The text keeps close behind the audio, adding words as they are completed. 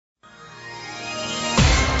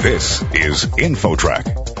This is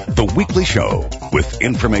InfoTrack, the weekly show with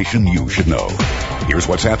information you should know. Here's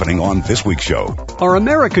what's happening on this week's show. Are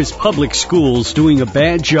America's public schools doing a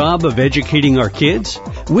bad job of educating our kids?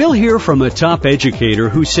 We'll hear from a top educator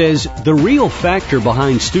who says the real factor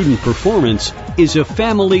behind student performance is a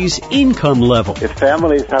family's income level. If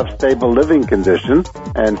families have stable living conditions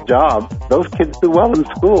and jobs, those kids do well in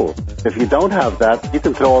school. If you don't have that, you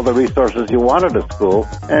can throw all the resources you wanted at school,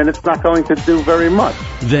 and it's not going to do very much.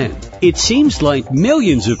 Then, it seems like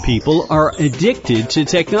millions of people are addicted to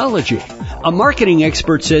technology. A marketing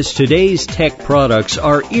expert says today's tech products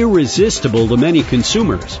are irresistible to many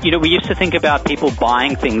consumers. You know, we used to think about people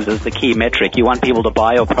buying things as the key metric. You want people to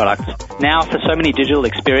buy your products. Now, for so many digital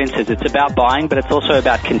experiences, it's about buying, but it's also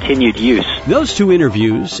about continued use. Those two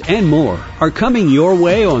interviews and more are coming your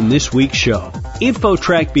way on this week's show.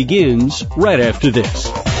 InfoTrack begins right after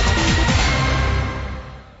this.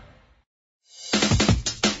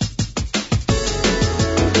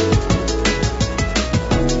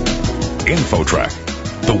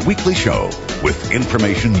 InfoTrack, the weekly show with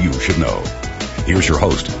information you should know. Here's your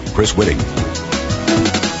host, Chris Whitting.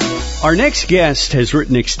 Our next guest has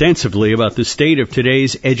written extensively about the state of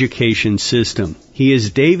today's education system. He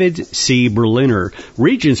is David C. Berliner,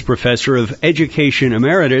 Regents Professor of Education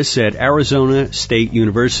Emeritus at Arizona State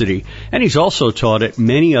University, and he's also taught at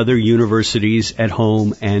many other universities at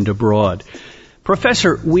home and abroad.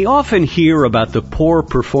 Professor, we often hear about the poor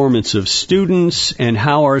performance of students and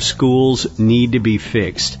how our schools need to be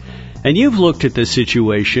fixed. And you've looked at the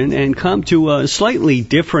situation and come to a slightly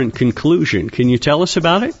different conclusion. Can you tell us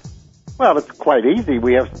about it? Well, it's quite easy.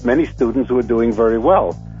 We have many students who are doing very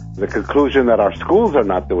well. The conclusion that our schools are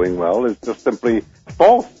not doing well is just simply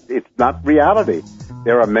false. It's not reality.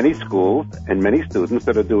 There are many schools and many students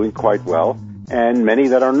that are doing quite well and many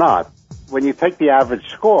that are not. When you take the average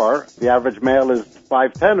score, the average male is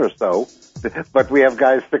 5'10" or so, but we have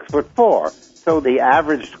guys 6'4". So the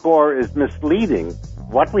average score is misleading.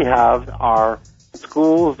 What we have are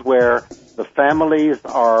schools where the families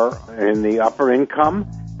are in the upper income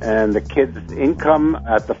and the kids' income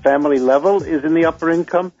at the family level is in the upper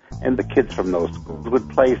income, and the kids from those schools would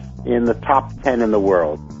place in the top 10 in the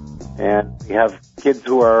world. And we have kids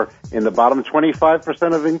who are in the bottom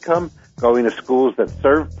 25% of income going to schools that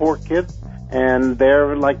serve poor kids, and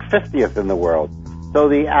they're like 50th in the world. So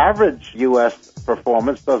the average U.S.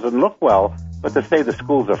 performance doesn't look well, but to say the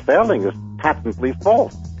schools are failing is patently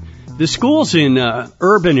false. The schools in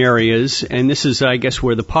urban areas, and this is, I guess,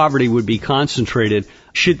 where the poverty would be concentrated,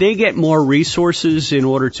 should they get more resources in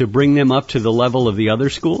order to bring them up to the level of the other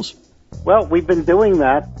schools? Well, we've been doing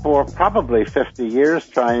that for probably 50 years,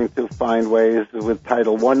 trying to find ways with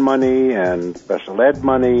Title I money and special ed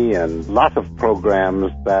money and lots of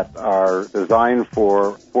programs that are designed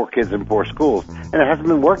for poor kids in poor schools. And it hasn't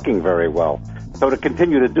been working very well. So to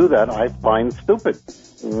continue to do that, I find stupid.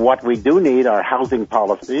 What we do need are housing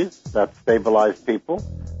policies that stabilize people,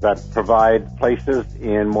 that provide places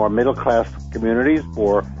in more middle-class communities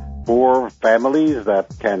for poor families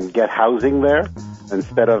that can get housing there,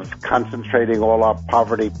 instead of concentrating all our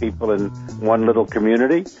poverty people in one little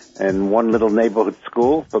community and one little neighborhood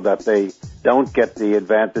school so that they don't get the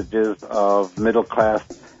advantages of middle-class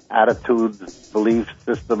attitudes, belief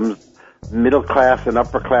systems. Middle-class and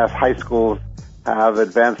upper-class high schools have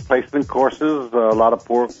advanced placement courses. A lot of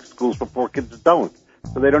poor schools for poor kids don't,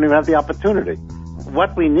 so they don't even have the opportunity.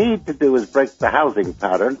 What we need to do is break the housing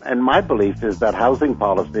pattern, and my belief is that housing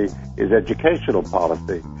policy is educational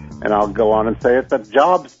policy. And I'll go on and say it, that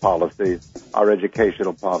jobs policies are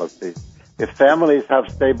educational policies. If families have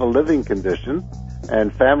stable living conditions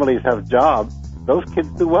and families have jobs, those kids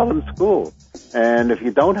do well in school. And if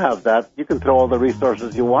you don't have that, you can throw all the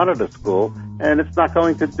resources you wanted at school, and it's not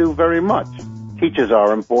going to do very much. Teachers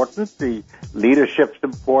are important. The leadership's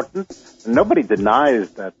important. Nobody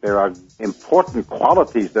denies that there are important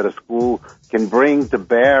qualities that a school can bring to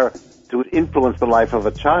bear to influence the life of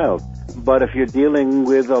a child. But if you're dealing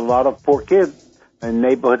with a lot of poor kids in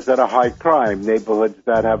neighborhoods that are high crime, neighborhoods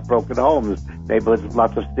that have broken homes, neighborhoods with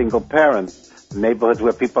lots of single parents, neighborhoods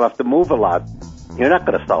where people have to move a lot, you're not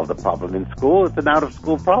going to solve the problem in school. It's an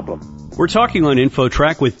out-of-school problem. We're talking on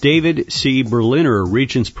InfoTrack with David C. Berliner,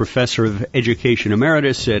 Regents Professor of Education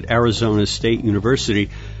Emeritus at Arizona State University,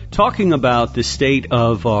 talking about the state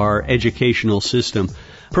of our educational system.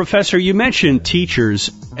 Professor, you mentioned teachers.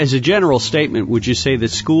 As a general statement, would you say that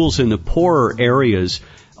schools in the poorer areas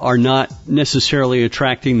are not necessarily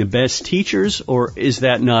attracting the best teachers, or is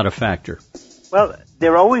that not a factor? Well,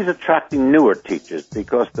 they're always attracting newer teachers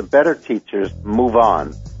because the better teachers move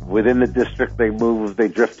on. Within the district, they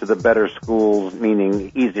drift to the better schools,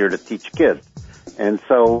 meaning easier to teach kids. And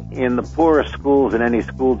so in the poorest schools in any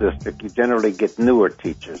school district, you generally get newer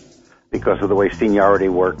teachers because of the way seniority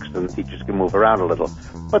works and teachers can move around a little.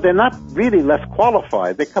 But they're not really less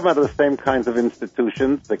qualified. They come out of the same kinds of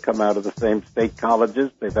institutions. They come out of the same state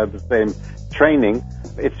colleges. They've had the same training.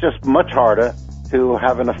 It's just much harder to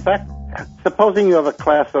have an effect. Supposing you have a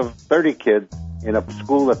class of 30 kids in a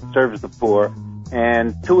school that serves the poor,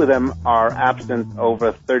 and 2 of them are absent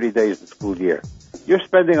over 30 days of the school year. You're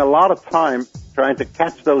spending a lot of time trying to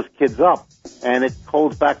catch those kids up, and it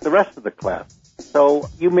holds back the rest of the class. So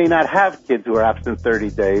you may not have kids who are absent 30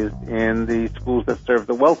 days in the schools that serve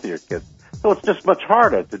the wealthier kids. So it's just much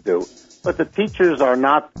harder to do. But the teachers are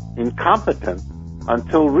not incompetent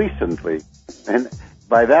until recently. And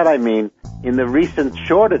by that I mean in the recent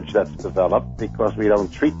shortage that's developed, because we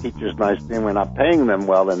don't treat teachers nicely and we're not paying them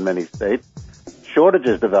well in many states,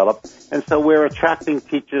 shortages develop, and so we're attracting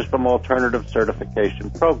teachers from alternative certification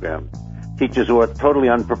programs. Teachers who are totally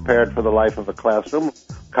unprepared for the life of a classroom,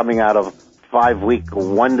 coming out of 5-week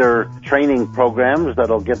wonder training programs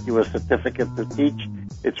that'll get you a certificate to teach.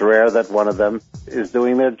 It's rare that one of them is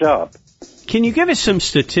doing their job. Can you give us some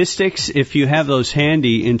statistics, if you have those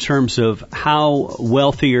handy, in terms of how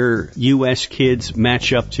wealthier U.S. kids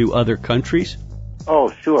match up to other countries?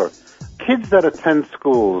 Oh, sure. Kids that attend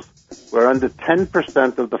schools where under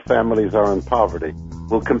 10% of the families are in poverty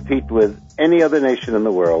will compete with any other nation in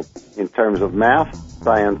the world in terms of math,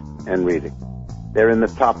 science, and reading. They're in the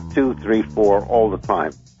top 2, 3, 4 all the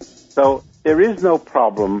time. So there is no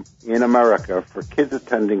problem in America for kids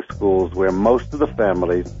attending schools where most of the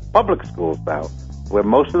families, public schools now, where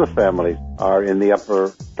most of the families are in the upper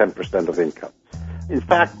 10% of income. In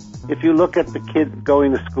fact, if you look at the kids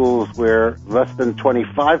going to schools where less than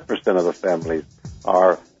 25% of the families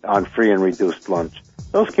are on free and reduced lunch,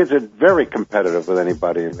 those kids are very competitive with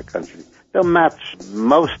anybody in the country. They'll match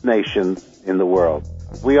most nations in the world.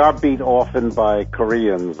 We are beat often by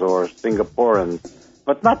Koreans or Singaporeans,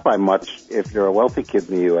 but not by much if you're a wealthy kid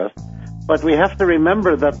in the U.S. But we have to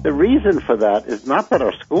remember that the reason for that is not that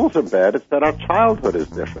our schools are bad, it's that our childhood is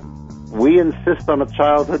different. We insist on a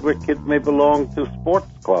childhood where kids may belong to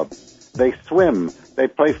sports clubs. They swim, they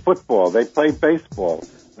play football, they play baseball.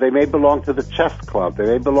 They may belong to the chess club. They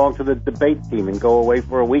may belong to the debate team and go away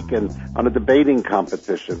for a weekend on a debating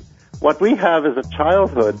competition. What we have is a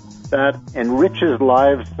childhood that enriches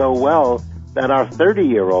lives so well that our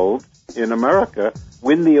 30-year-olds in America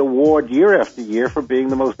win the award year after year for being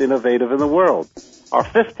the most innovative in the world. Our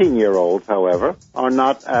 15-year-olds, however, are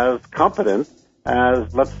not as competent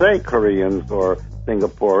as, let's say, Koreans or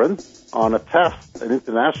Singaporeans on a test, an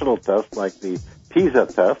international test like the PISA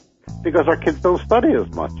test, because our kids don't study as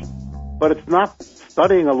much. But it's not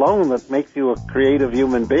studying alone that makes you a creative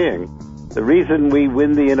human being. The reason we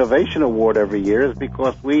win the Innovation Award every year is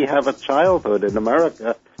because we have a childhood in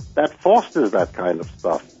America that fosters that kind of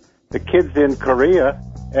stuff. The kids in Korea,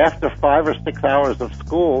 after 5 or 6 hours of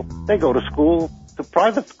school, they go to school, to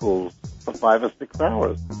private schools for 5 or 6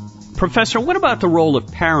 hours. Professor, what about the role of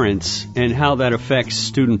parents and how that affects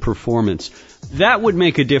student performance? That would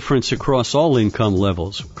make a difference across all income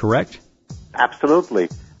levels, correct? Absolutely.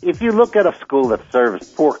 If you look at a school that serves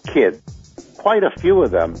poor kids, quite a few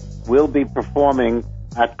of them will be performing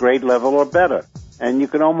at grade level or better. And you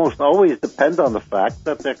can almost always depend on the fact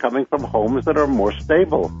that they're coming from homes that are more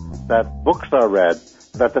stable, that books are read,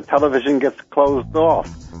 that the television gets closed off,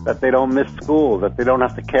 that they don't miss school, that they don't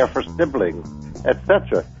have to care for siblings,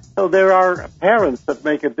 etc. So there are parents that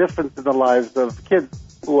make a difference in the lives of kids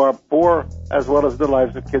who are poor as well as the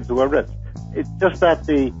lives of kids who are rich. It's just that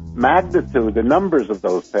the magnitude, the numbers of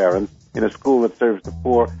those parents in a school that serves the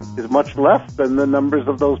poor is much less than the numbers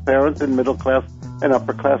of those parents in middle-class and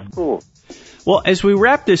upper-class schools. Well, as we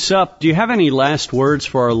wrap this up, do you have any last words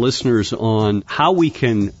for our listeners on how we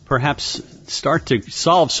can perhaps start to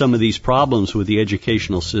solve some of these problems with the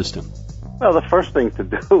educational system? Well, the first thing to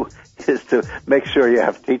do is to make sure you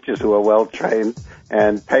have teachers who are well-trained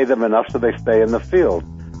and pay them enough so they stay in the field.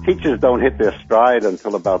 Teachers don't hit their stride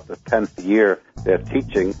until about the 10th year they're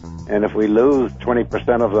teaching, and if we lose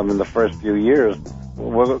 20% of them in the first few years,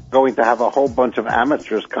 we're going to have a whole bunch of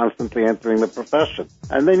amateurs constantly entering the profession.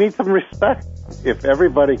 And they need some respect. If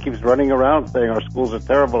everybody keeps running around saying our schools are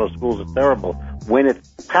terrible, when it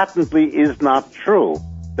patently is not true,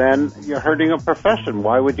 then you're hurting a profession.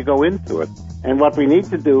 Why would you go into it? And what we need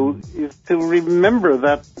to do is to remember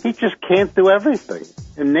that teachers can't do everything.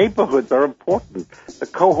 And neighborhoods are important. The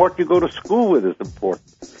cohort you go to school with is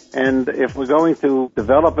important. And if we're going to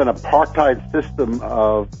develop an apartheid system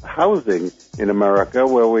of housing in America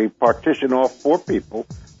where we partition off poor people,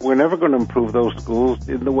 we're never going to improve those schools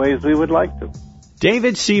in the ways we would like to.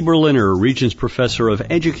 David C. Berliner, Regents Professor of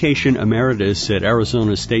Education Emeritus at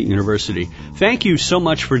Arizona State University. Thank you so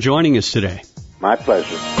much for joining us today. My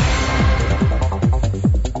pleasure.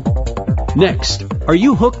 Next, are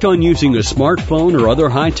you hooked on using a smartphone or other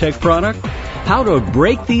high-tech product? How to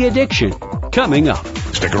break the addiction. Coming up.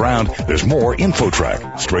 Stick around. There's more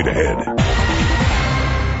InfoTrack straight ahead.